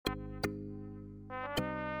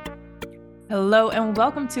Hello and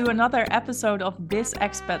welcome to another episode of This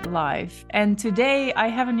Expat Live. And today I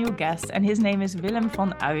have a new guest and his name is Willem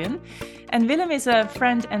van Uijen. And Willem is a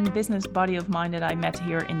friend and business buddy of mine that I met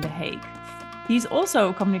here in The Hague. He's also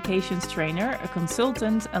a communications trainer, a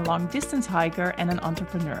consultant, a long-distance hiker and an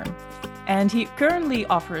entrepreneur. And he currently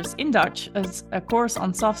offers in Dutch a course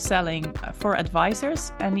on soft selling for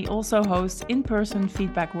advisors, and he also hosts in-person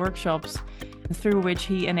feedback workshops through which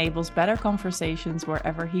he enables better conversations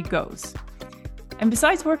wherever he goes. And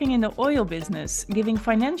besides working in the oil business, giving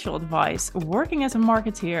financial advice, working as a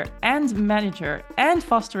marketeer and manager, and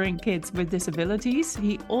fostering kids with disabilities,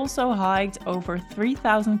 he also hiked over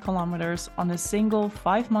 3,000 kilometers on a single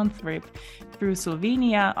 5-month trip through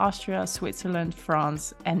Slovenia, Austria, Switzerland,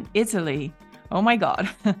 France, and Italy. Oh my God.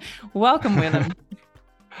 Welcome, Willem.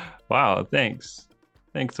 Wow, thanks.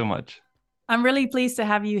 Thanks so much. I'm really pleased to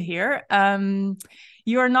have you here.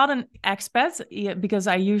 You are not an expat because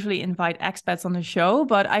I usually invite expats on the show,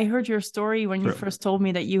 but I heard your story when you first told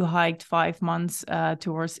me that you hiked 5 months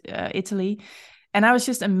towards Italy. And I was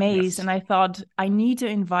just amazed. Yes. And I thought, I need to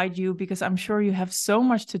invite you because I'm sure you have so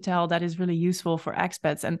much to tell that is really useful for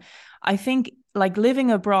expats. And I think like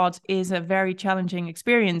living abroad is a very challenging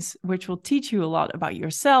experience, which will teach you a lot about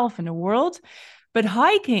yourself and the world. But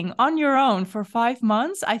hiking on your own for 5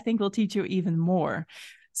 months, I think will teach you even more.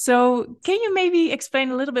 So can you maybe explain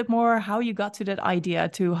a little bit more how you got to that idea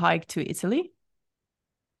to hike to Italy?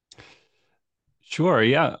 Sure.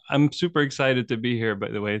 Yeah, I'm super excited to be here, by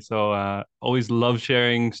the way. So always love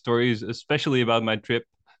sharing stories, especially about my trip.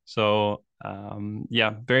 So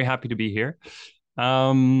yeah, very happy to be here.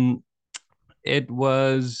 It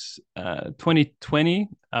was 2020,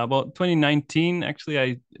 about 2019. Actually,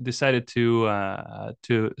 I decided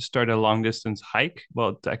to start a long distance hike.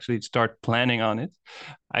 Well, to actually start planning on it.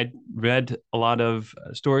 I read a lot of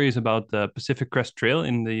stories about the Pacific Crest Trail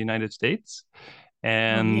in the United States, Oh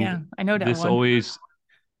and yeah, I know that this one.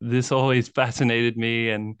 always fascinated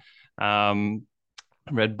me, and um,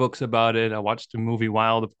 read books about it. I watched the movie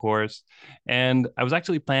Wild, of course, and I was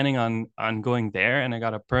actually planning on going there. And I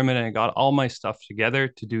got a permit and I got all my stuff together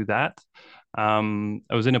to do that. I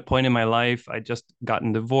was in a point in my life. I just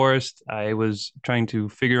gotten divorced. I was trying to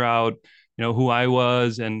figure out, who I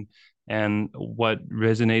was and what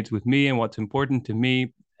resonates with me and what's important to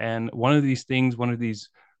me. And one of these things, one of these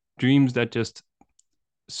dreams that just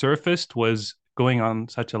surfaced was going on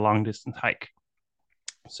such a long distance hike.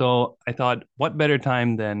 So I thought, what better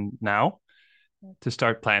time than now to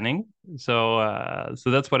start planning? So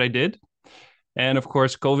that's what I did. And of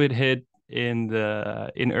course, COVID hit in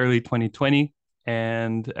early 2020,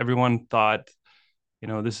 and everyone thought,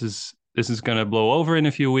 this is going to blow over in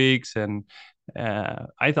a few weeks, and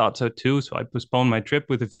I thought so too. So I postponed my trip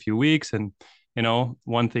with a few weeks, and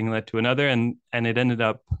one thing led to another, and it ended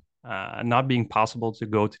up not being possible to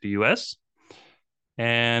go to the US.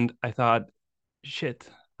 And I thought, shit,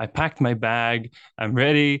 I packed my bag. I'm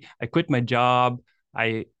ready. I quit my job.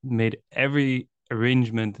 I made every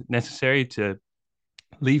arrangement necessary to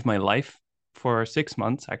leave my life for 6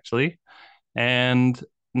 months, actually. And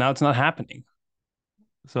now it's not happening.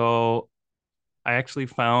 So I actually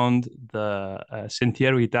found the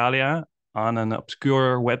Sentiero Italia on an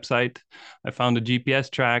obscure website. I found a GPS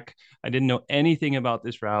track. I didn't know anything about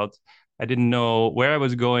this route. I didn't know where I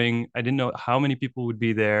was going. I didn't know how many people would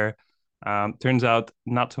be there. Turns out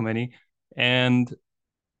not so many. And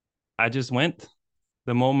I just went.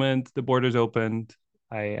 The moment the borders opened,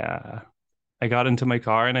 I got into my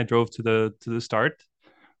car and I drove to the start,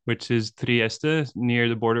 which is Trieste, near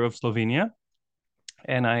the border of Slovenia,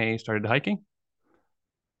 and I started hiking.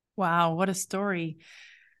 Wow, what a story.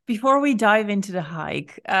 Before we dive into the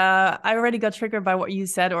hike, I already got triggered by what you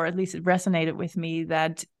said, or at least it resonated with me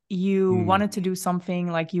that you wanted to do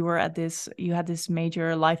something like you had this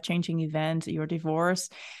major life-changing event, your divorce,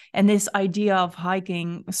 and this idea of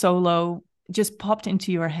hiking solo just popped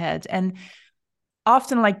into your head. And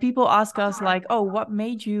often like people ask us like, oh, what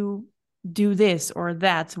made you do this or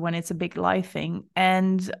that when it's a big life thing?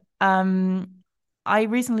 And I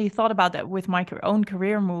recently thought about that with my own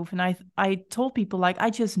career move, and I told people like I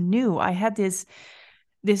just knew I had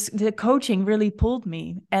the coaching really pulled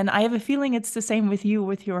me, and I have a feeling it's the same with you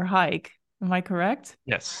with your hike. Am I correct?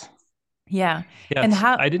 Yes. Yeah. And Yes.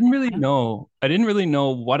 how? I didn't really know. I didn't really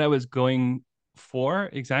know what I was going for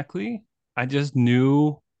exactly. I just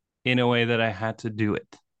knew in a way that I had to do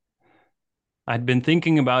it. I'd been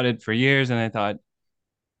thinking about it for years, and I thought,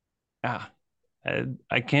 ah,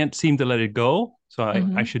 I can't seem to let it go. So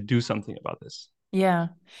I should do something about this. Yeah.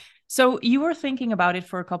 So you were thinking about it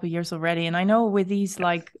for a couple of years already, and I know with these Yes.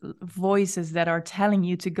 like voices that are telling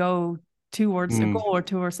you to go towards a Mm, goal or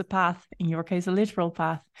towards a path, in your case, a literal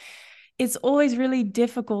path, it's always really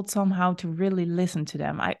difficult somehow to really listen to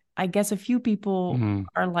them. I guess a few people mm,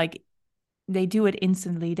 are like, they do it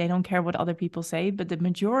instantly. They don't care what other people say, but the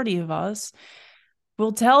majority of us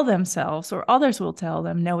will tell themselves or others will tell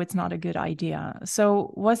them, no, it's not a good idea.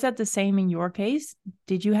 So was that the same in your case?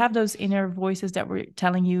 Did you have those inner voices that were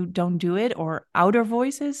telling you don't do it, or outer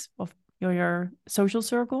voices of your social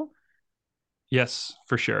circle? yes,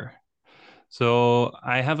 for sure. So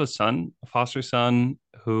I have a son, a foster son,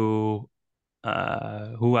 who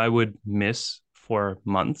I would miss for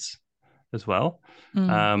months as well.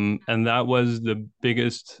 Mm, And that was the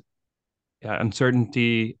biggest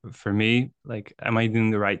uncertainty for me. Like, am I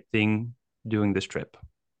doing the right thing doing this trip?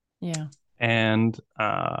 yeah. And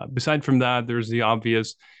beside from that, there's the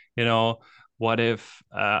obvious, you know, what if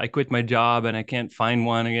I quit my job and I can't find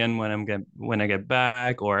one again when I get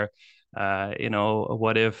back, or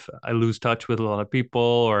what if I lose touch with a lot of people,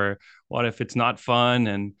 or what if it's not fun,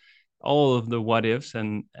 and all of the what ifs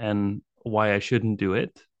and why I shouldn't do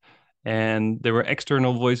it. And there were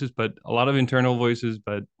external voices, but a lot of internal voices,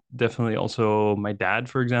 but definitely also my dad,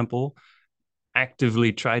 for example,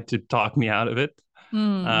 actively tried to talk me out of it.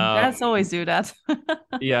 That's Um, always do that.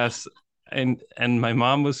 yes, and my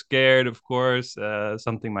mom was scared, of course,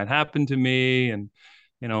 something might happen to me, and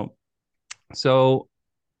you know, so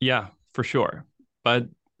yeah, for sure. But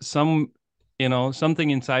some,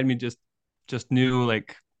 something inside me just knew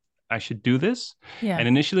like I should do this. Yeah. And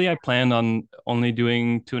initially, I planned on only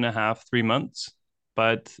doing 2.5, 3 months,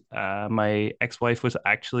 but my ex-wife was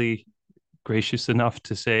actually gracious enough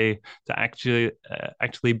to say to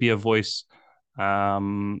actually be a voice,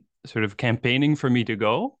 sort of campaigning for me to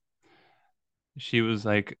go. She was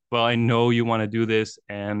like, well, I know you want to do this,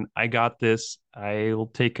 and I got this. I will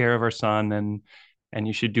take care of our son, and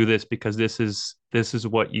you should do this because this is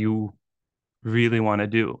what you really want to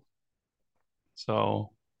do.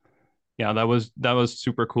 So yeah, that was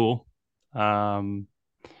super cool. um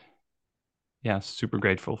yeah, super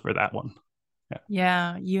grateful for that one. Yeah.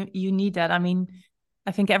 Yeah, you need that. I mean,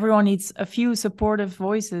 I think everyone needs a few supportive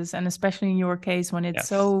voices, and especially in your case when it's Yes.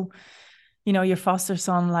 so, your foster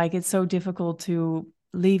son, like it's so difficult to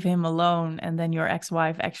leave him alone, and then your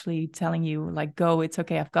ex-wife actually telling you like, go, it's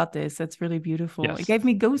okay, I've got this. That's really beautiful. It Yes. gave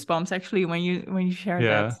me goosebumps actually when you shared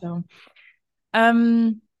that. Yeah. So,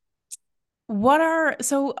 um what are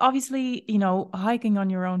so obviously, hiking on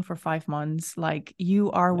your own for 5 months, like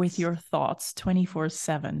you are with Yes. your thoughts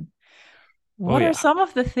 24/7. Oh What are yeah. some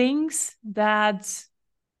of the things that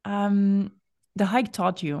um, the hike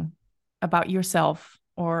taught you about yourself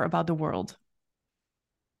or about the world?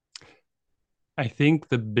 I think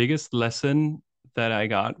the biggest lesson that I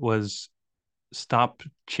got was stop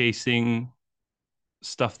chasing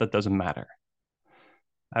stuff that doesn't matter.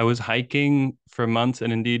 I was hiking for months,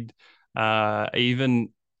 and indeed, I even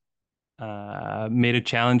made a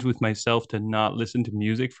challenge with myself to not listen to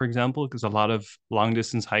music, for example, because a lot of long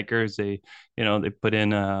distance hikers, they put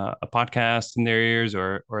in a podcast in their ears,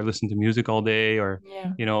 or listen to music all day, or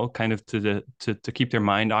Yeah. kind of to keep their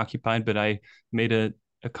mind occupied. But I made a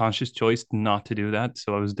conscious choice not to do that.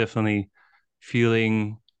 So I was definitely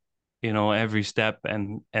feeling, every step,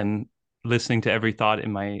 and listening to every thought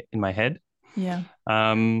in my head. Yeah.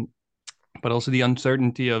 Um, but also the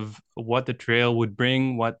uncertainty of what the trail would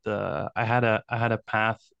bring. What the I had a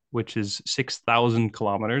path which is 6,000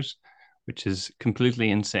 kilometers, which is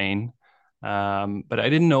completely insane. But I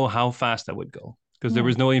didn't know how fast I would go because there Yeah.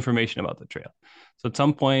 was no information about the trail. So at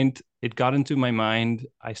some point, it got into my mind.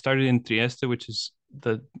 I started in Trieste, which is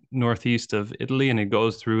the northeast of Italy, and it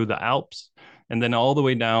goes through the Alps, and then all the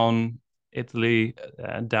way down Italy,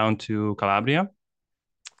 down to Calabria,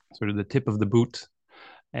 sort of the tip of the boot,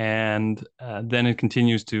 and then it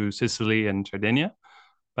continues to Sicily and Sardinia.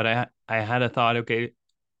 But I had a thought, okay,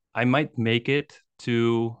 I might make it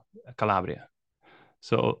to Calabria,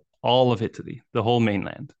 so all of Italy, the whole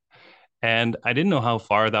mainland. And I didn't know how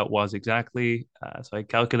far that was exactly, so I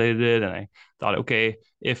calculated it, and I thought, okay,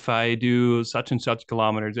 if I do such and such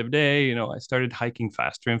kilometers every day, I started hiking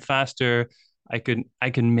faster and faster. I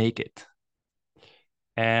can make it.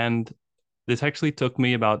 And this actually took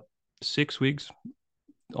me about 6 weeks,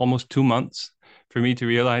 almost 2 months, for me to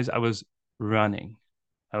realize I was running.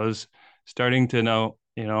 I was starting to know,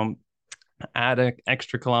 add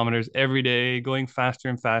extra kilometers every day, going faster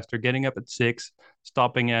and faster, getting up at 6,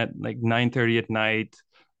 stopping at like 9:30 at night,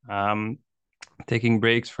 um, taking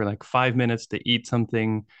breaks for like 5 minutes to eat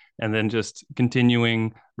something, and then just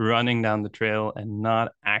continuing running down the trail and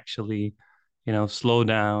not actually, slow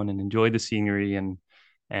down and enjoy the scenery.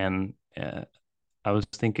 And I was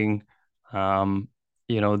thinking, um,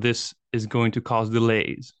 this is going to cause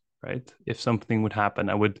delays, right? If something would happen,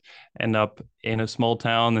 I would end up in a small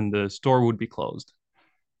town and the store would be closed.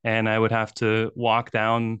 And I would have to walk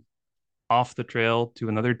down off the trail to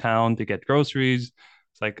another town to get groceries.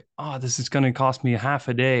 It's like, oh, this is going to cost me half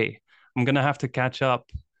a day. I'm going to have to catch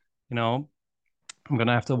up, you know, I'm going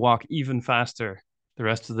to have to walk even faster the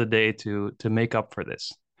rest of the day to make up for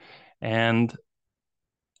this. And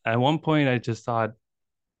at one point I just thought,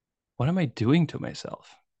 what am I doing to myself?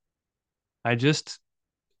 I just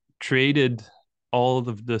traded all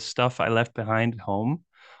of the stuff I left behind at home,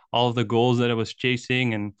 all of the goals that I was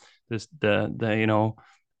chasing, and the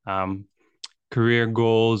um, career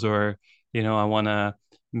goals, or I want to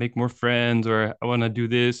make more friends, or I want to do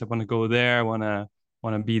this, I want to go there, I want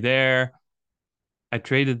to be there. I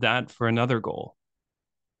traded that for another goal,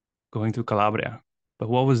 going to Calabria. But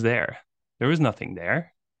what was there? There was nothing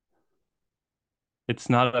there. It's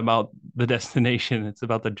not about the destination, it's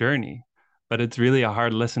about the journey. But it's really a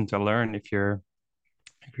hard lesson to learn if you're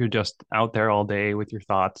just out there all day with your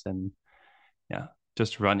thoughts and yeah,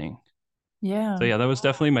 just running. Yeah. So yeah, that was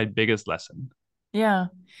definitely my biggest lesson. Yeah.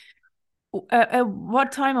 At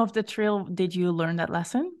what time of the trail did you learn that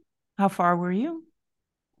lesson? How far were you?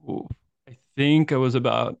 Ooh, I think I was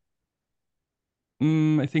about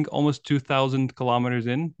I think almost 2,000 kilometers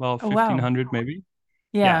in, well, Oh, wow. 1,500 maybe.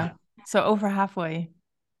 Yeah. Yeah. So over halfway.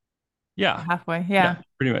 Yeah. Halfway. Yeah, Yeah.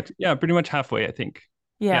 pretty much. Yeah, pretty much halfway, I think.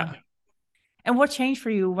 Yeah. Yeah. And what changed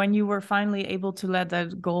for you when you were finally able to let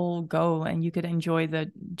that goal go and you could enjoy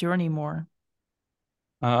the journey more?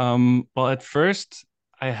 Well, at first,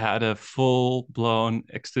 I had a full-blown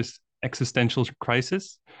existential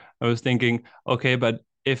crisis. I was thinking, okay, but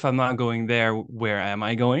if I'm not going there, where am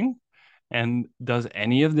I going? And does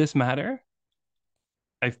any of this matter?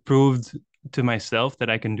 I've proved to myself that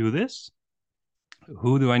I can do this.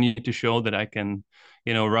 Who do I need to show that I can,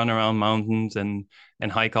 run around mountains and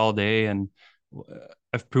hike all day? And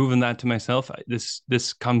I've proven that to myself.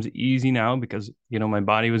 This comes easy now because my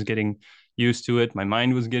body was getting used to it. My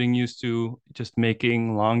mind was getting used to just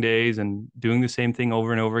making long days and doing the same thing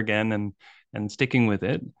over and over again and sticking with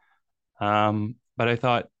it. But I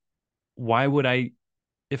thought, why would I,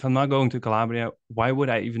 if I'm not going to Calabria, why would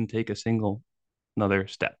I even take a single another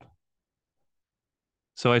step?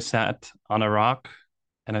 So I sat on a rock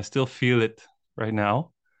and I still feel it right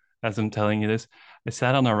now as I'm telling you this. I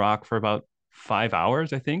sat on a rock for about 5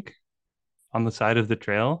 hours, I think, on the side of the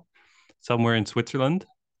trail somewhere in Switzerland.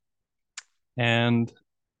 And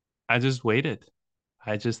I just waited.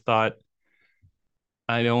 I just thought,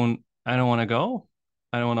 I don't want to go.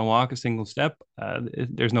 I don't want to walk a single step.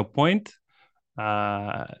 There's no point.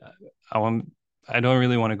 Uh, I want, I don't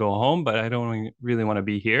really want to go home, but I don't really want to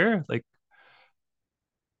be here. Like,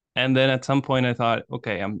 and then at some point I thought,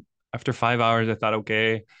 okay, after 5 hours, I thought,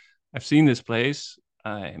 okay, I've seen this place.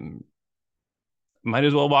 I might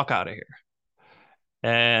as well walk out of here.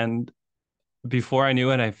 And before I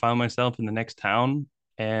knew it, I found myself in the next town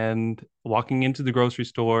and walking into the grocery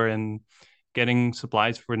store and getting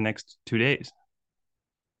supplies for the next 2 days.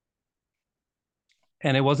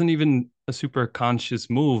 And it wasn't even a super conscious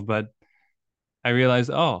move, but I realized,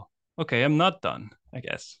 oh, okay, I'm not done, I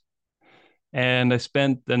guess. And I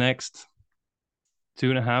spent the next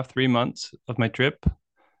 2.5, 3 months of my trip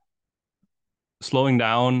slowing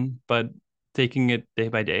down, but taking it day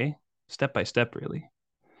by day, step by step, really.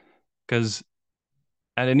 Because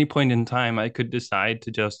at any point in time, I could decide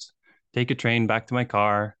to just take a train back to my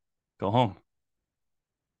car, go home,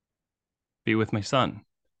 be with my son,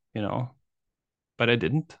 you know. But I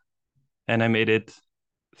didn't. And I made it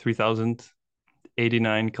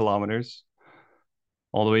 3,089 kilometers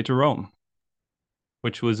all the way to Rome,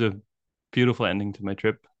 which was a beautiful ending to my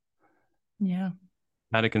trip. Yeah.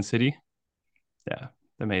 Vatican City. Yeah,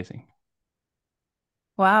 amazing.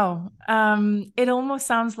 Wow. It almost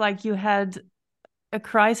sounds like you had a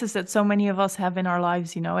crisis that so many of us have in our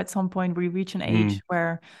lives, you know, at some point we reach an Mm, age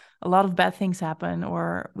where a lot of bad things happen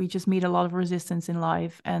or we just meet a lot of resistance in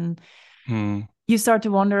life and mm, you start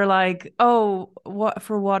to wonder like, oh, what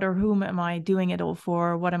for what or whom am I doing it all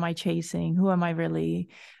for? What am I chasing? Who am I really?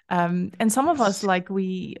 And some of us, yes. like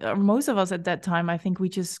we, or most of us at that time, I think we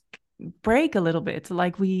just break a little bit.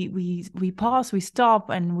 Like we pause, we stop,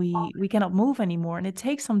 and we cannot move anymore. And it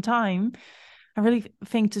takes some time, I really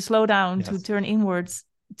think, to slow down, to Yes. turn inwards,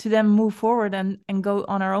 to then move forward and go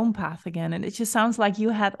on our own path again. And it just sounds like you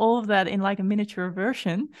had all of that in like a miniature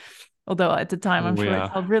version, although at the time I'm Oh, sure it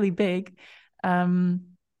yeah. felt really big. Um,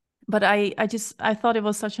 but I thought it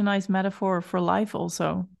was such a nice metaphor for life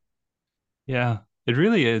also. Yeah, it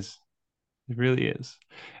really is. It really is.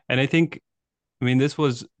 And I think, I mean, this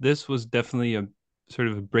was definitely a sort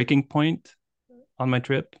of a breaking point on my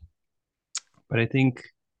trip. But I think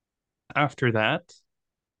after that,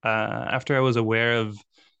 after I was aware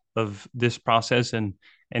of this process and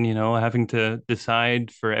having to decide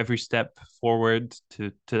for every step forward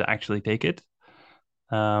to actually take it,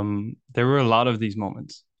 there were a lot of these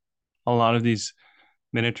moments, a lot of these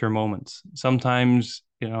miniature moments. Sometimes,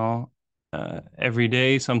 every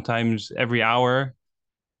day, sometimes every hour,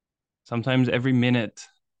 sometimes every minute.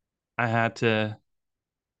 I had to,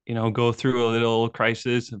 go through a little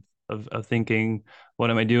crisis of thinking, what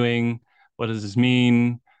am I doing? What does this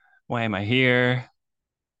mean? Why am I here?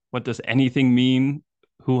 What does anything mean?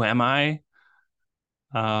 Who am I?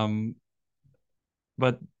 Um,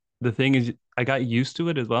 but the thing is, I got used to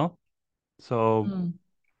it as well. So Mm.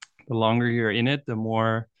 the longer you're in it, the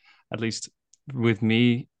more, at least with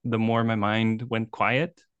me, the more my mind went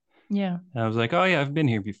quiet. Yeah. And I was like, oh yeah, I've been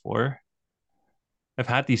here before. I've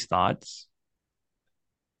had these thoughts,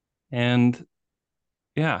 and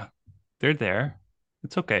yeah, they're there.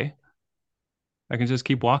 It's okay. I can just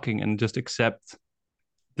keep walking and just accept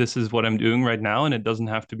this is what I'm doing right now, and it doesn't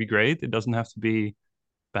have to be great. It doesn't have to be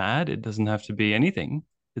bad. It doesn't have to be anything.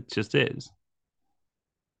 It just is.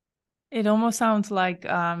 It almost sounds like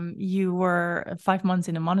you were 5 months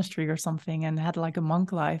in a monastery or something and had like a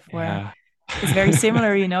monk life where Yeah. it's very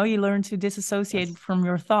similar, you learn to disassociate Yes. from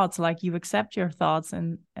your thoughts, like you accept your thoughts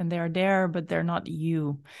and they're there, but they're not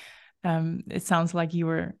you. It sounds like you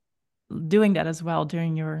were doing that as well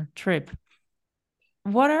during your trip.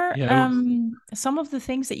 What are Yeah. It was. some of the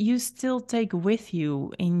things that you still take with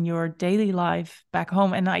you in your daily life back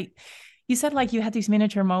home? And you said like you had these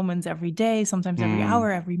miniature moments every day, sometimes every Mm,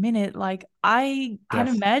 hour, every minute. Like I can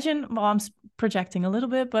yes. imagine, well, projecting a little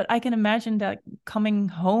bit, but I can imagine that coming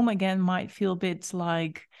home again might feel a bit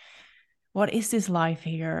like, what is this life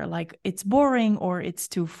here? Like it's boring or it's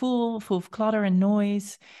too full of clutter and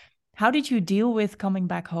noise. How did you deal with coming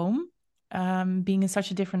back home, being in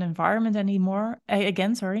such a different environment anymore?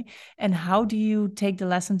 Again, sorry. And how do you take the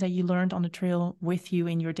lessons that you learned on the trail with you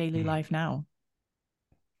in your daily Mm. life now?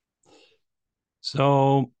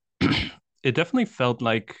 So it definitely felt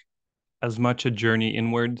like as much a journey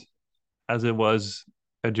inward as it was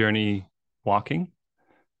a journey walking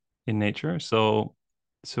in nature. So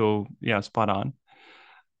yeah, spot on.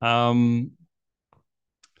 Um,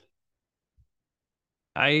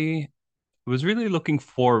 I was really looking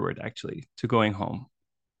forward actually to going home.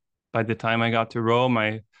 By the time I got to Rome,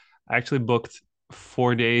 I actually booked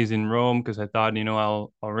 4 days in Rome because I thought,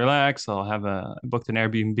 I'll relax. I booked an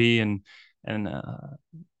Airbnb and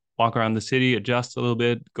walk around the city, adjust a little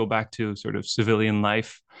bit, go back to sort of civilian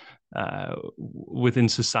life within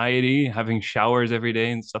society, having showers every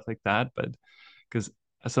day and stuff like that. But because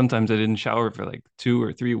sometimes I didn't shower for like 2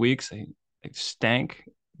 or 3 weeks, I stank.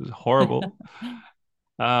 It was horrible.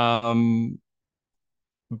 Um,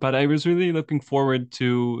 but I was really looking forward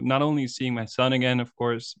to not only seeing my son again, of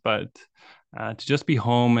course, but to just be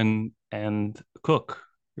home and cook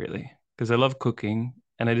really because I love cooking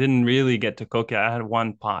and I didn't really get to cook. I had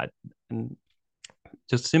one pot and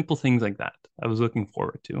just simple things like that. I was looking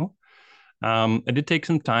forward to. It did take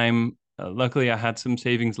some time. Luckily, I had some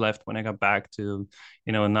savings left when I got back to,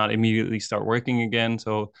 not immediately start working again.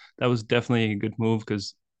 So that was definitely a good move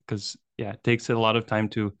because yeah, it takes a lot of time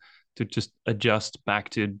to just adjust back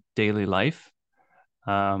to daily life.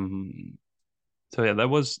 Um, so yeah, that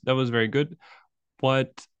was very good.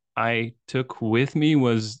 What I took with me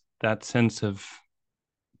was that sense of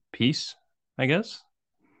peace, I guess,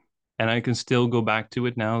 and I can still go back to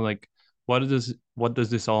it now. Like, what does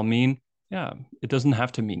this all mean? Yeah, it doesn't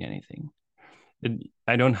have to mean anything.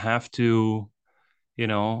 I don't have to, you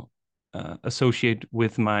know, associate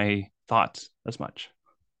with my thoughts as much.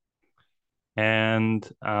 And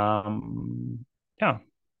yeah,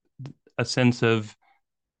 a sense of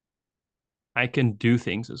I can do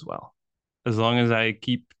things as well. As long as I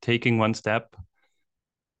keep taking one step,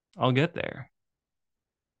 I'll get there.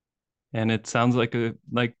 And it sounds like the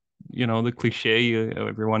cliche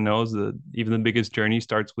everyone knows that even the biggest journey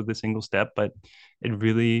starts with a single step, but it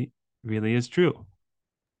really, really is true.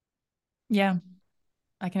 Yeah,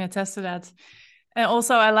 I can attest to that. And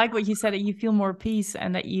also, I like what you said, that you feel more peace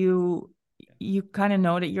and that you kind of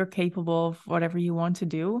know that you're capable of whatever you want to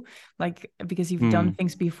do, like because you've done Mm,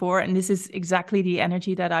 things before. And this is exactly the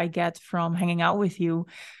energy that I get from hanging out with you.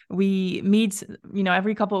 We meet,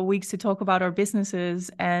 every couple of weeks to talk about our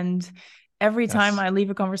businesses. And every time yes. I leave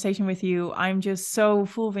a conversation with you, I'm just so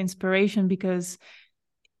full of inspiration because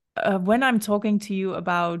when I'm talking to you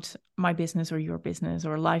about my business or your business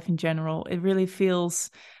or life in general, it really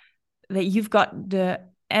feels that you've got the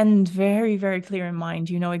and very, very clear in mind.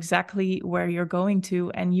 You know exactly where you're going to,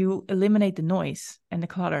 and you eliminate the noise and the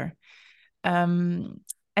clutter. Um,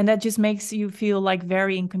 and that just makes you feel like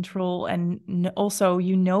very in control. And also,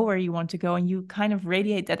 you know where you want to go, and you kind of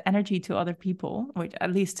radiate that energy to other people, which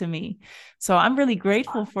at least to me. So I'm really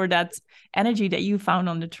grateful for that energy that you found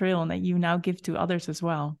on the trail and that you now give to others as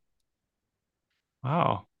well.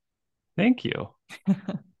 Wow. Thank you.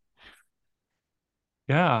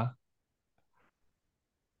 Yeah.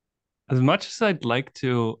 As much as I'd like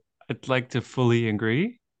to fully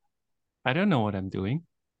agree. I don't know what I'm doing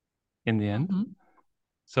in the end. Mhm.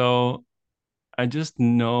 So I just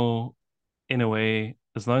know in a way,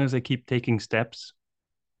 as long as I keep taking steps,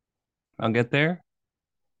 I'll get there.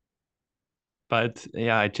 But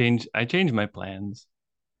yeah, I change my plans.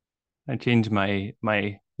 I change my,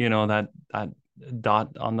 that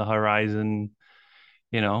dot on the horizon,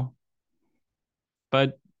 you know.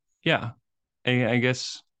 But yeah, I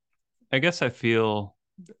guess I feel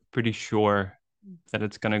pretty sure that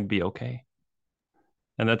it's gonna be okay.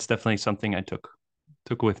 And that's definitely something I took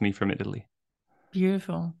with me from Italy.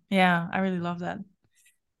 Beautiful. Yeah, I really love that.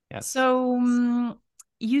 Yes. So,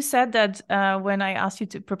 you said that when I asked you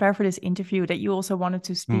to prepare for this interview, that you also wanted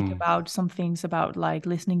to speak Hmm. about some things about like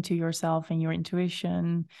listening to yourself and your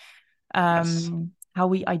intuition, Yes. how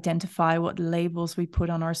we identify what labels we put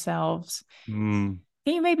on ourselves. Hmm.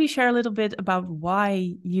 Can you maybe share a little bit about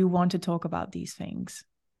why you want to talk about these things?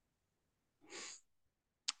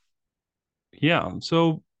 Yeah.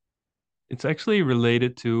 So it's actually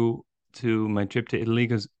related to my trip to Italy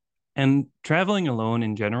because and traveling alone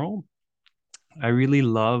in general, I really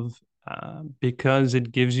love because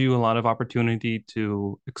it gives you a lot of opportunity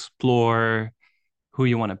to explore who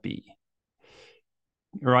you want to be.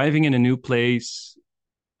 Arriving in a new place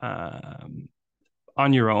um,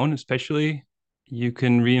 on your own, especially, you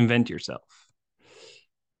can reinvent yourself,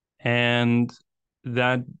 and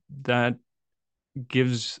that that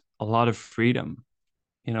gives a lot of freedom.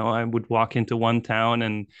 I would walk into one town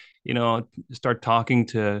and, start talking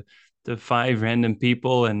to five random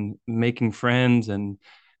people and making friends and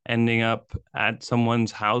ending up at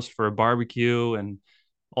someone's house for a barbecue and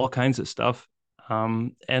all kinds of stuff.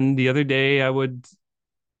 And another day I would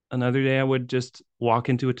just walk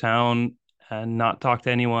into a town and not talk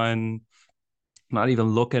to anyone, not even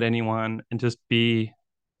look at anyone, and just be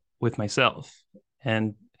with myself.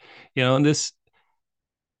 And, and this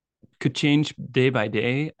could change day by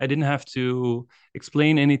day. I didn't have to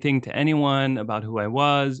explain anything to anyone about who I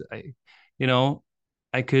was. You know,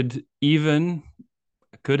 I could even,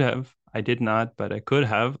 I could have, I did not, but I could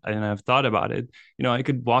have, and I've thought about it. I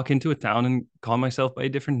could walk into a town and call myself by a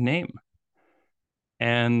different name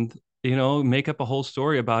and, make up a whole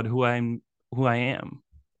story about who I am.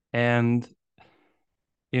 And,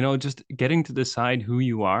 just getting to decide who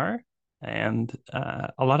you are. And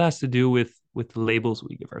a lot has to do with the labels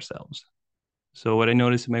we give ourselves. So what I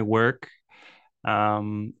notice in my work,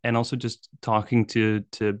 and also just talking to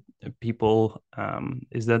people,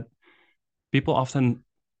 is that people often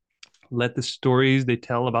let the stories they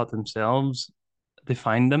tell about themselves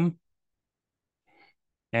define them,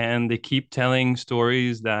 and they keep telling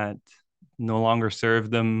stories that no longer serve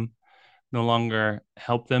them, no longer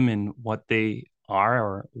help them in what they are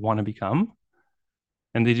or want to become,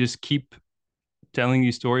 and they just keep telling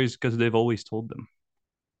these stories because they've always told them.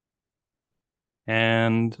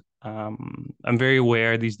 And I'm very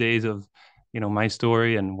aware these days of, my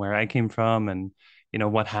story and where I came from and,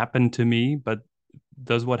 what happened to me. But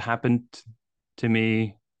does what happened to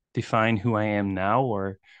me define who I am now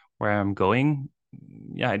or where I'm going?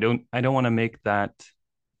 Yeah, I don't want to make that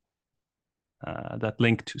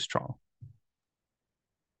link too strong.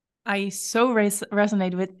 I so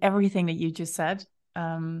resonate with everything that you just said.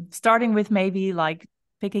 Starting with maybe like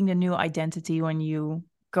picking the new identity when you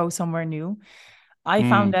go somewhere new. I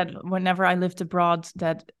found Mm, that whenever I lived abroad,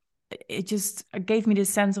 that it just gave me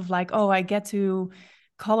this sense of like, oh, I get to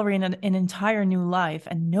color in an entire new life,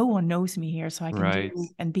 and no one knows me here, so I can right. do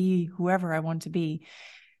and be whoever I want to be.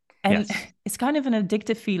 And Yes. it's kind of an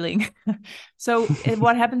addictive feeling. So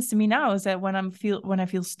what happens to me now is that when I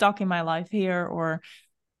feel stuck in my life here, or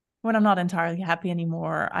when I'm not entirely happy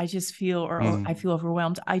anymore, I just feel, or Mm, I feel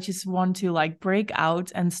overwhelmed. I just want to like break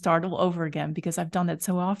out and start all over again because I've done it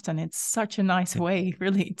so often. It's such a nice yes. way,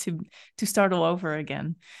 really, to start all over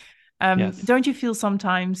again. Yes. Don't you feel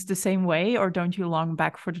sometimes the same way, or don't you long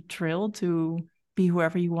back for the thrill to be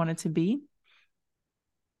whoever you wanted to be?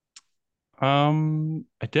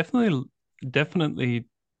 I definitely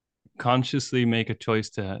consciously make a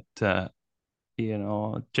choice to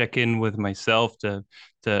check in with myself to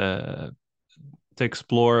to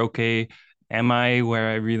explore, okay, am I where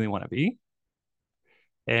I really want to be?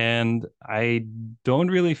 And I don't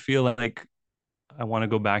really feel like I want to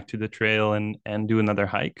go back to the trail and do another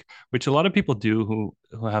hike, which a lot of people do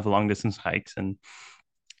who have long distance hikes. And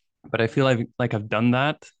but I feel like I've done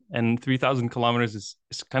that, and 3,000 kilometers is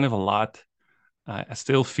kind of a lot. I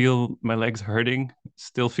still feel my legs hurting,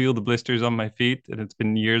 still feel the blisters on my feet, and it's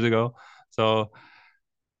been years ago. So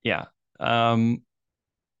yeah, um,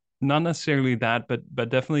 not necessarily that, but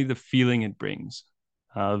definitely the feeling it brings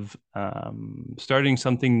of starting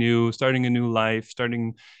something new, starting a new life,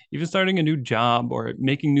 starting a new job or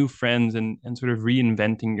making new friends and sort of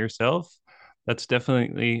reinventing yourself. That's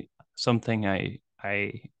definitely something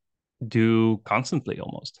I do constantly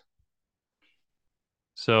almost.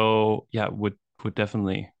 So yeah, would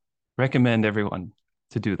definitely recommend everyone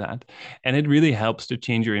to do that. And it really helps to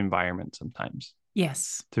change your environment sometimes,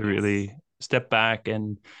 Yes. to really step back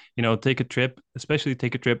and, take a trip, especially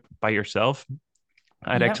take a trip by yourself.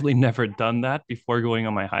 I'd Yep. actually never done that before going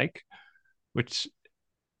on my hike, which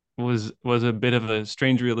was a bit of a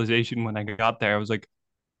strange realization when I got there. I was like,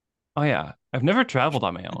 oh yeah, I've never traveled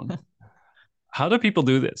on my own. How do people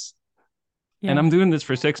do this? And Yeah. I'm doing this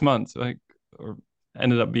for 6 months, like, or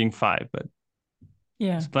ended up being 5, but I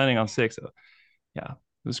Yeah. was planning on 6. So yeah,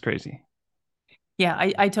 it was crazy. Yeah,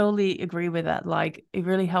 I totally agree with that. Like, it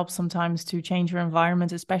really helps sometimes to change your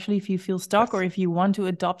environment, especially if you feel stuck or Yes. if you want to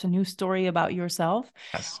adopt a new story about yourself.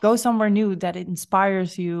 Yes. Go somewhere new that it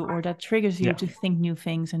inspires you or that triggers you Yeah. to think new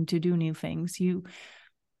things and to do new things. You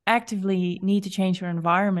actively need to change your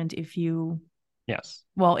environment if you, Yes.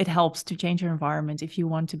 well, it helps to change your environment if you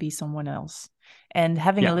want to be someone else. And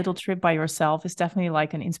having a Yeah. little trip by yourself is definitely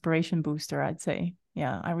like an inspiration booster, I'd say.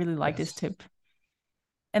 Yeah, I really like this Yes. tip.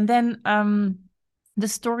 And then the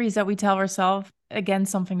stories that we tell ourselves, again,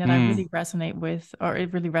 something that I Mm. really resonate with, or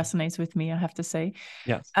it really resonates with me, I have to say.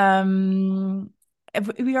 Yes. Um,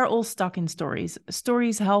 we are all stuck in stories.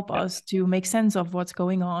 Stories help us Yes. to make sense of what's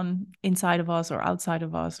going on inside of us or outside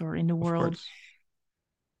of us or in the Of world. course.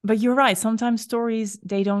 But you're right. Sometimes stories,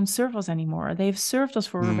 they don't serve us anymore. They've served us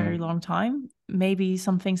for a very Mm. long time. Maybe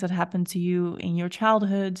some things that happened to you in your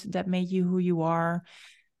childhood that made you who you are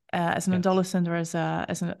as an Yes. adolescent or as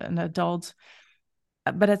an adult.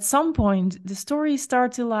 But at some point, the stories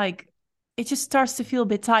start to like, it just starts to feel a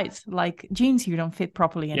bit tight, like jeans here don't fit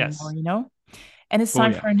properly anymore, Yes. And it's Oh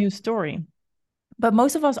time yeah. for a new story. But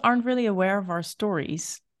most of us aren't really aware of our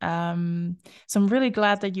stories. So I'm really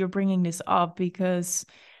glad that you're bringing this up because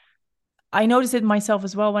I noticed it myself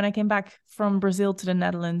as well when I came back from Brazil to the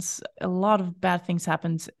Netherlands. A lot of bad things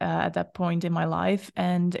happened at that point in my life.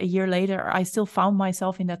 And a year later, I still found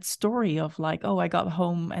myself in that story of like, oh, I got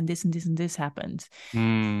home and this and this and this happened.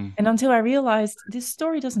 Mm. And until I realized this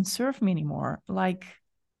story doesn't serve me anymore. Like,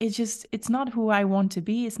 it's not who I want to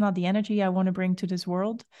be. It's not the energy I want to bring to this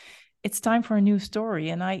world. It's time for a new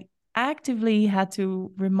story. And I actively had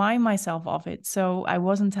to remind myself of it. So I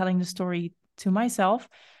wasn't telling the story to myself,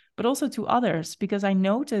 but also to others, because I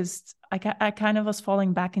noticed I kind of was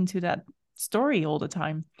falling back into that story all the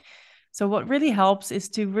time. So what really helps is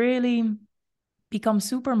to really become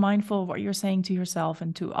super mindful of what you're saying to yourself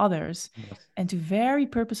and to others, Yes. and to very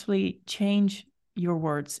purposefully change your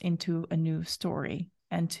words into a new story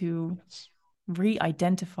and to Yes.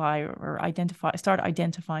 re-identify or identify start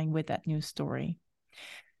identifying with that new story.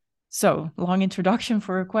 So, long introduction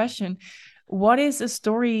for a question. What is a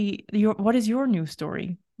story what is your new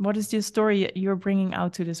story? What is the story you're bringing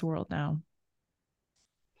out to this world now?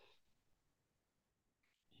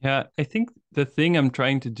 Yeah, I think the thing I'm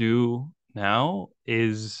trying to do now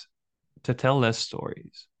is to tell less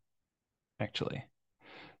stories, actually.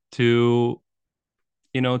 To,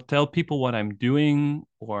 tell people what I'm doing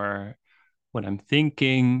or what I'm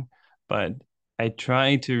thinking, but I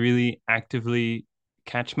try to really actively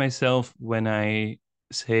catch myself when I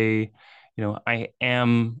say, I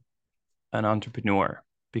am an entrepreneur,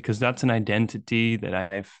 because that's an identity that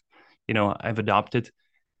I've adopted.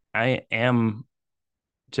 I am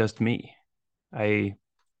just me. I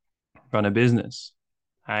run a business.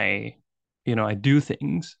 I, I do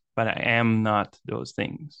things, but I am not those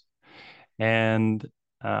things. And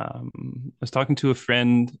I was talking to a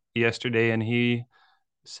friend yesterday, and he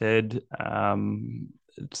said,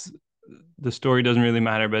 it's, the story doesn't really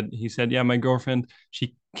matter, but he said, yeah, my girlfriend,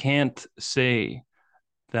 she can't say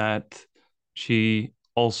that she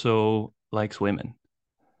also likes women,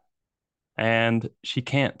 and she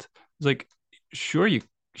can't. It's like, sure,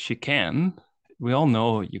 she can. We all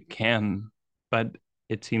know you can, but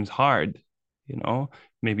it seems hard, you know.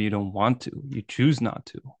 Maybe you don't want to, you choose not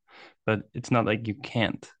to, but it's not like you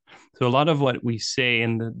can't. So a lot of what we say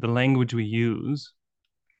and the language we use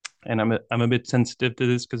and I'm a bit sensitive to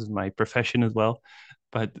this because of my profession as well,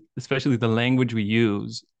 but especially the language we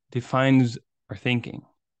use defines our thinking.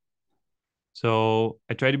 So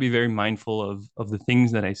I try to be very mindful of the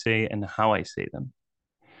things that I say and how I say them.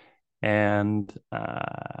 And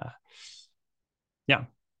yeah,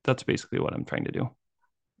 that's basically what I'm trying to do.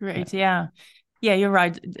 Yeah. Great. Yeah. Yeah, you're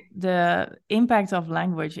right. The impact of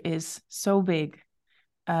language is so big.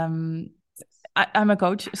 Um, I'm a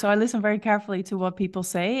coach, so I listen very carefully to what people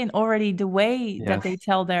say, and already the way that Yes. they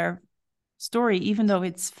tell their story, even though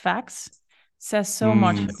it's facts, says so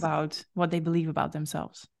much Mm, about what they believe about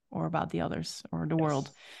themselves or about the others or the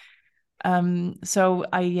world. yes. So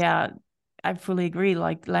yeah, I fully agree.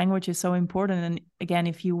 Like language is so important. And again,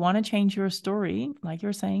 if you want to change your story, like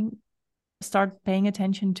you're saying, start paying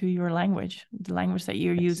attention to your language, the language that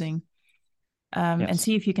you're Yes. using, and Yes.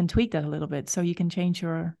 see if you can tweak that a little bit so you can change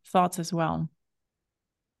your thoughts as well.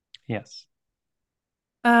 Yes.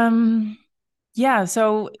 Um, yeah,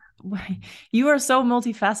 so you are so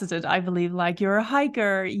multifaceted, I believe. Like you're a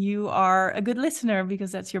hiker, you are a good listener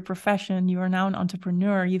because that's your profession. You are now an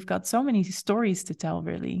entrepreneur. You've got so many stories to tell,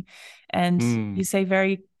 really. And Mm, you say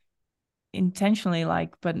very intentionally,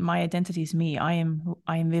 like, but my identity is me. I am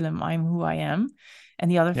Willem. I am who I am.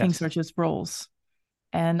 And the other things are yes. just roles.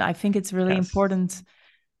 And I think it's really Yes. important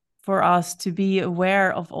for us to be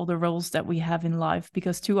aware of all the roles that we have in life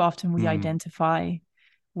because too often we Mm, identify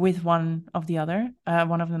with one of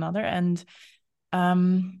another, and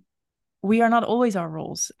um, we are not always our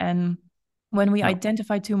roles. And when we no.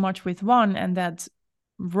 identify too much with one, and that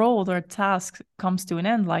role or task comes to an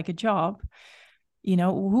end, like a job,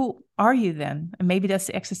 who are you then? And maybe that's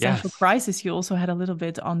the existential Yes. crisis you also had a little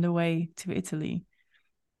bit on the way to Italy.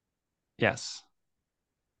 Yes.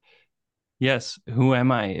 Yes. Who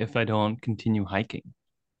am I if I don't continue hiking?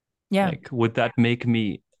 Yeah, Like, would that make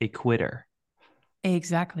me a quitter?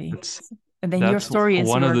 exactly. That's And then your that's story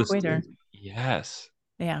is one you're of a the quitter. yes.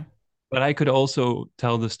 Yeah, But I could also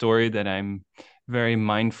tell the story that I'm very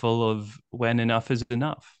mindful of when enough is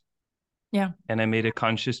enough. yeah, And I made a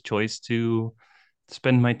conscious choice to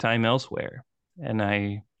spend my time elsewhere. And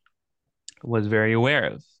I was very aware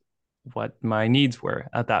of what my needs were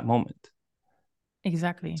at that moment.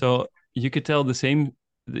 exactly. So you could tell the same,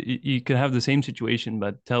 you could have the same situation,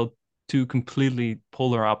 but tell two completely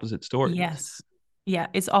polar opposite stories. Yes. Yeah,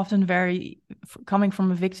 it's often very coming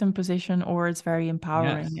from a victim position, or it's very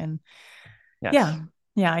empowering. Yes. And yeah, Yes.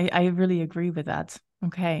 yeah, I really agree with that.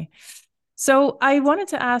 Okay. So I wanted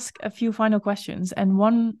to ask a few final questions. And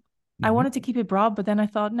one, I Hmm. wanted to keep it broad, but then I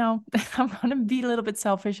thought, no, I'm going to be a little bit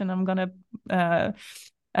selfish and I'm going to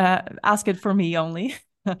ask it for me only.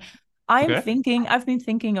 Okay. I've been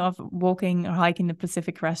thinking of walking or hiking the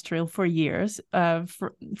Pacific Crest Trail for years,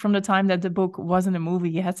 from the time that the book wasn't a movie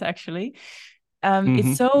yet, actually. Hmm.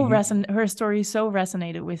 Hmm. Her story so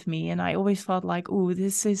resonated with me, and I always thought like, oh,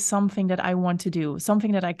 this is something that I want to do,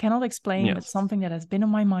 something that I cannot explain, but Yes. something that has been on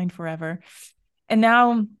my mind forever. And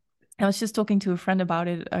now I was just talking to a friend about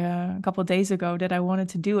it a couple of days ago that I wanted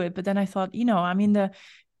to do it, but then I thought, I'm in the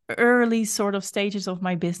early sort of stages of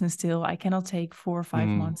my business still. I cannot take 4 or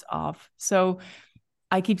 5 months off. So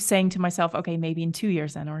I keep saying to myself, okay, maybe in 2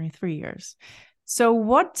 years then, or in 3 years. So,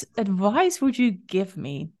 what advice would you give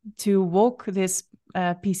me to walk this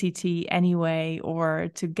PCT anyway, or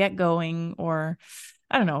to get going, or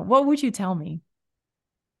I don't know, what would you tell me?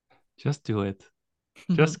 Just do it.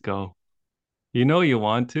 Just go. You know you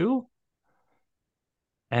want to,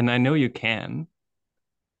 and I know you can.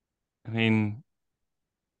 I mean,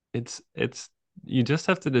 it's you just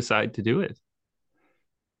have to decide to do it.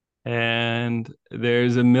 And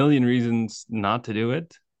there's a million reasons not to do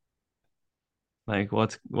it. Like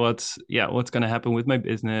what's going to happen with my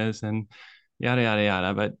business and yada yada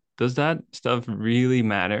yada, but does that stuff really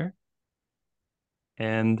matter?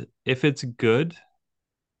 And if it's good,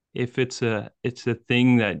 if it's a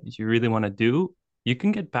thing that you really want to do, you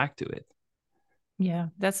can get back to it. Yeah,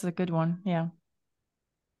 that's a good one. Yeah.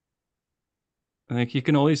 Like you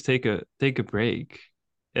can always take a break.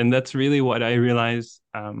 And that's really what I realized.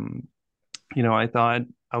 I thought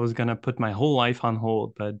I was gonna put my whole life on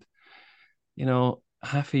hold, but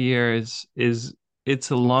half a year is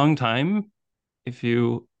it's a long time if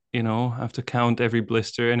you have to count every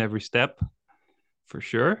blister and every step for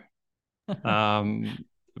sure. Um,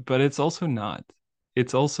 but it's also not.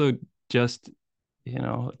 It's also just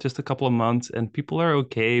just a couple of months, and people are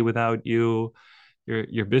okay without you.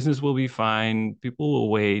 Your business will be fine. People will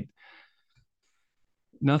wait.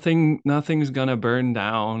 Nothing's gonna burn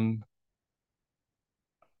down.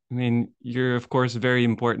 I mean, you're of course very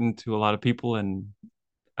important to a lot of people, and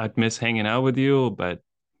I'd miss hanging out with you, but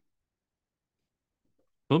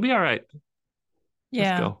We'll be all right. Just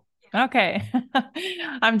Yeah. go. Okay.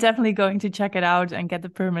 I'm definitely going to check it out and get the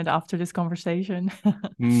permit after this conversation.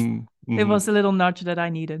 It Mm-hmm. was a little nudge that I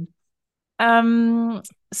needed. Um,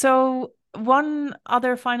 so one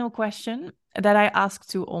other final question that I ask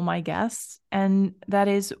to all my guests, and that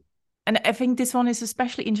is, and I think this one is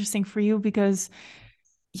especially interesting for you because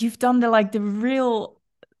you've done the real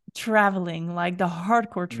traveling, like the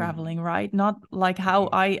hardcore traveling, right? Not like how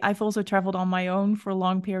Mm-hmm. I've also traveled on my own for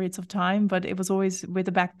long periods of time, but it was always with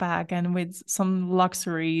a backpack and with some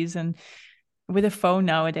luxuries and with a phone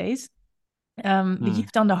nowadays. But Mm.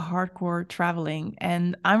 you've done the hardcore traveling,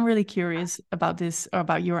 and I'm really curious about this or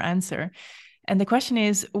about your answer. And the question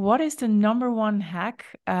is, what is the number one hack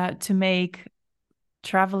to make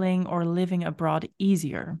traveling or living abroad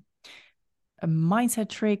easier? A mindset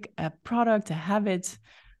trick, a product, a habit?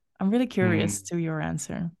 I'm really curious Mm. to your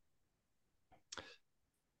answer.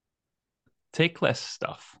 Take less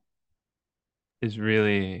stuff is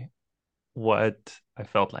really what I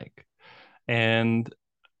felt like. And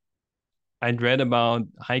I'd read about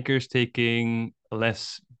hikers taking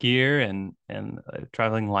less gear and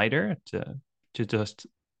traveling lighter to just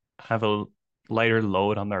have a lighter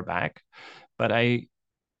load on their back. But I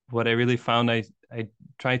what I really found I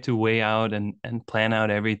tried to weigh out and plan out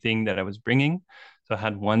everything that I was bringing. So I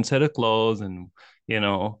had one set of clothes and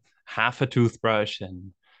half a toothbrush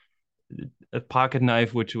and a pocket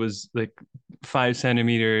knife which was like 5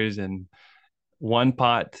 centimeters and one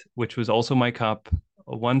pot which was also my cup,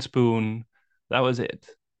 one spoon. That was it.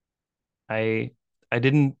 I I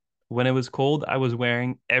didn't when it was cold, I was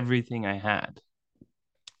wearing everything I had.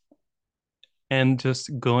 And just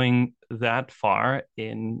going that far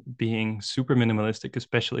in being super minimalistic,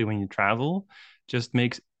 especially when you travel, just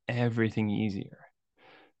makes everything easier.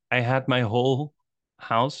 I had my whole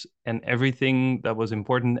house and everything that was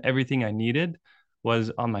important, everything I needed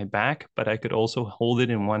was on my back, but I could also hold it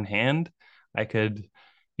in one hand. I could,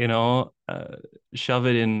 you know, uh, shove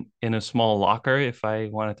it in a small locker if I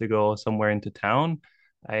wanted to go somewhere into town.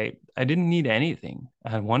 I didn't need anything.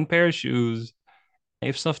 I had one pair of shoes.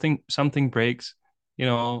 If something breaks, you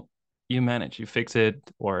know, you manage, you fix it,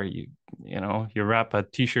 or you wrap a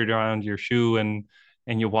t-shirt around your shoe and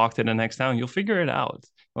you walk to the next town, you'll figure it out.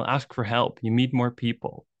 You'll ask for help. You meet more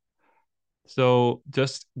people. So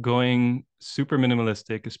just going super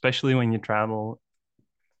minimalistic, especially when you travel,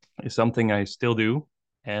 is something I still do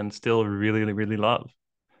and still really, really love.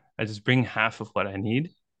 I just bring half of what I need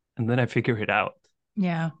and then I figure it out.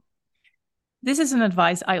 Yeah. This is an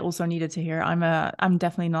advice I also needed to hear. I'm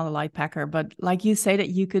definitely not a light packer, but like you say that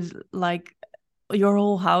you could like your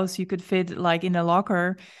whole house you could fit like in a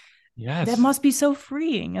locker. That Yes. must be so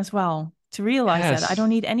freeing as well to realize that I don't Yes.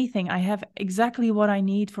 need anything. I have exactly what I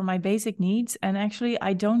need for my basic needs, and actually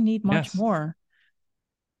I don't need much Yes. more.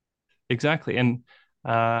 Exactly. And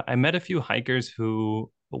I met a few hikers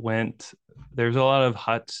who went, there's a lot of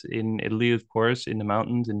huts in Italy, of course, in the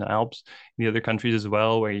mountains, in the Alps, in the other countries as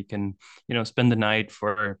well, where you can, spend the night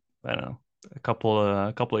for, I don't know, a couple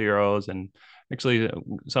of euros. And actually,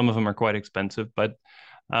 some of them are quite expensive.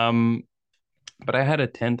 Um, but I had a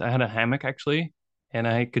tent, I had a hammock actually, and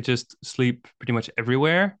I could just sleep pretty much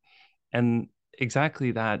everywhere. And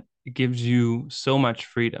exactly that gives you so much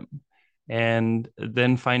freedom. And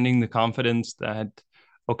then finding the confidence that,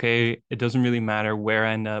 okay, it doesn't really matter where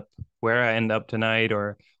I end up tonight,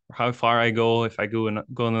 or how far I go, if I go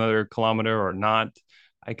another kilometer or not,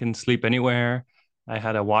 I can sleep anywhere. I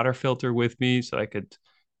had a water filter with me so I could,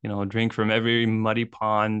 drink from every muddy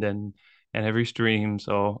pond and every stream.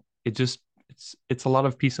 So it's a lot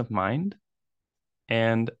of peace of mind.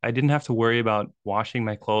 And I didn't have to worry about washing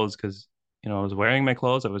my clothes because I was wearing my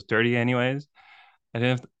clothes. I was dirty anyways.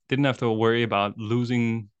 I didn't have to worry about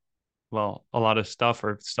losing, well, a lot of stuff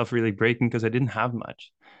or stuff really breaking because I didn't have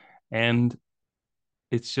much. And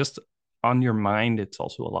it's just on your mind, it's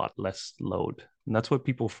also a lot less load. And that's what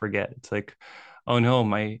people forget. It's like, oh no,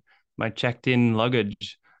 my checked in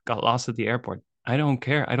luggage got lost at the airport. I don't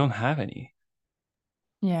care. I don't have any.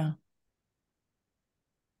 Yeah.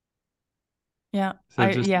 Yeah. So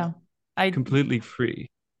just I completely free.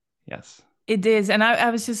 Yes. it is. And I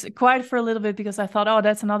was just quiet for a little bit because I thought, oh,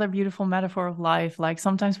 that's another beautiful metaphor of life. Like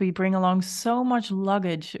sometimes we bring along so much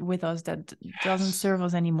luggage with us that doesn't Yes. serve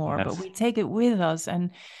us anymore, but Yes. we take it with us.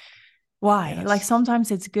 And why? Like Yes.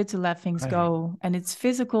 sometimes it's good to let things Right. go and it's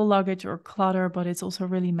physical luggage or clutter, but it's also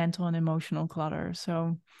really mental and emotional clutter.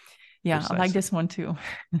 So yeah, I like Precisely. this one too.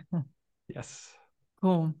 Yes.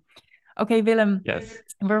 Cool. Okay, Willem, Yes.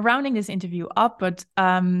 we're rounding this interview up, but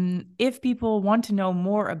if people want to know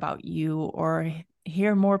more about you or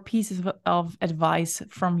hear more pieces of advice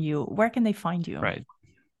from you, where can they find you? Right.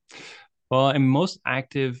 Well, I'm most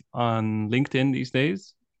active on LinkedIn these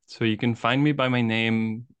days. So you can find me by my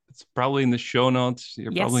name. It's probably in the show notes.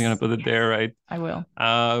 You're probably gonna Yes, put it there, right? I will.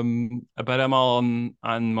 But I'm all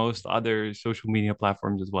on most other social media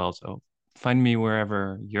platforms as well. So find me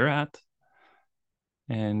wherever you're at,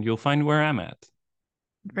 and you'll find where I'm at.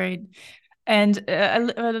 Great. And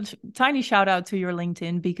a tiny shout out to your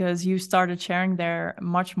LinkedIn because you started sharing there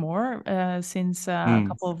much more since a Hmm.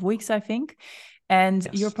 couple of weeks, I think. And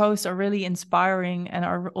your Yes. posts are really inspiring and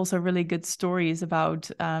are also really good stories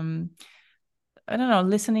about, I don't know,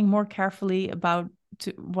 listening more carefully about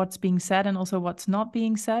what's being said and also what's not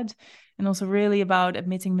being said. And also really about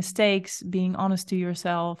admitting mistakes, being honest to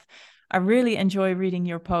yourself. I really enjoy reading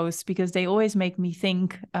your posts because they always make me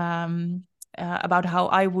think about how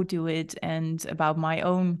I would do it and about my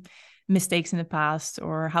own mistakes in the past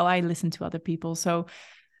or how I listen to other people. So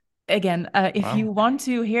again, if you Wow. want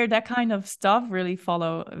to hear that kind of stuff, really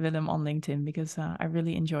follow Willem on LinkedIn because I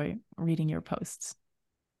really enjoy reading your posts.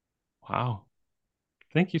 Wow.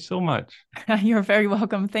 Thank you so much. You're very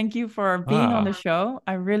welcome. Thank you for being on the Ah, show.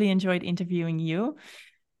 I really enjoyed interviewing you.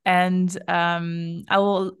 And I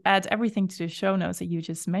will add everything to the show notes that you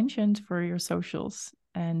just mentioned for your socials.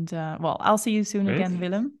 And well, I'll see you soon great. again,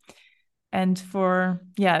 Willem. And for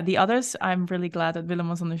the others, I'm really glad that Willem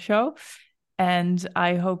was on the show. And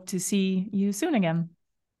I hope to see you soon again.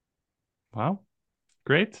 Wow.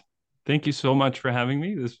 Great. Thank you so much for having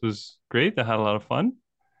me. This was great. I had a lot of fun,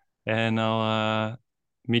 and I'll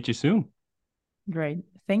meet you soon. Great.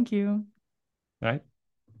 Thank you. All right.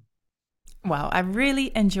 Wow, I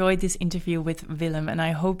really enjoyed this interview with Willem, and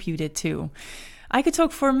I hope you did too. I could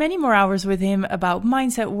talk for many more hours with him about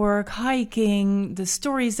mindset work, hiking, the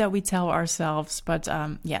stories that we tell ourselves. But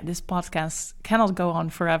this podcast cannot go on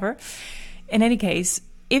forever. In any case,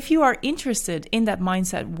 if you are interested in that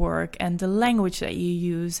mindset work and the language that you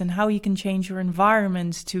use and how you can change your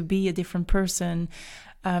environment to be a different person,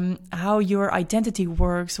 how your identity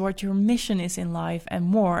works, what your mission is in life, and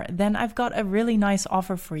more, then I've got a really nice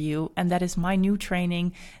offer for you, and that is my new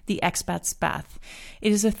training, The Expats Path.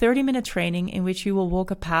 It is a 30-minute training in which you will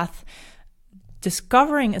walk a path,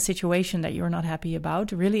 discovering a situation that you're not happy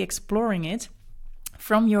about, really exploring it,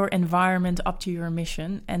 from your environment up to your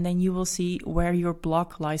mission, and then you will see where your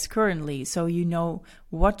block lies currently, so you know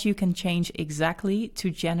what you can change exactly to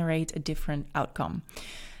generate a different outcome.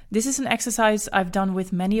 This is an exercise I've done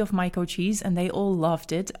with many of my coachees and they all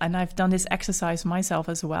loved it. And I've done this exercise myself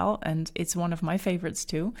as well. And it's one of my favorites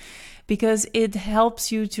too, because it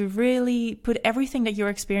helps you to really put everything that you're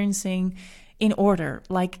experiencing in order.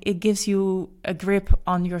 Like it gives you a grip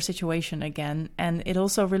on your situation again. And it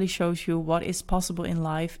also really shows you what is possible in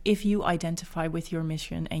life if you identify with your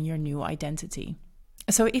mission and your new identity.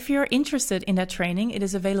 So if you're interested in that training, it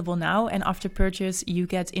is available now. And after purchase, you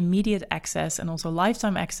get immediate access and also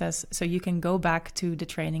lifetime access. So you can go back to the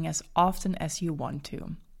training as often as you want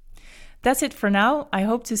to. That's it for now. I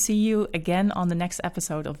hope to see you again on the next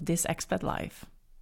episode of This Expat Life.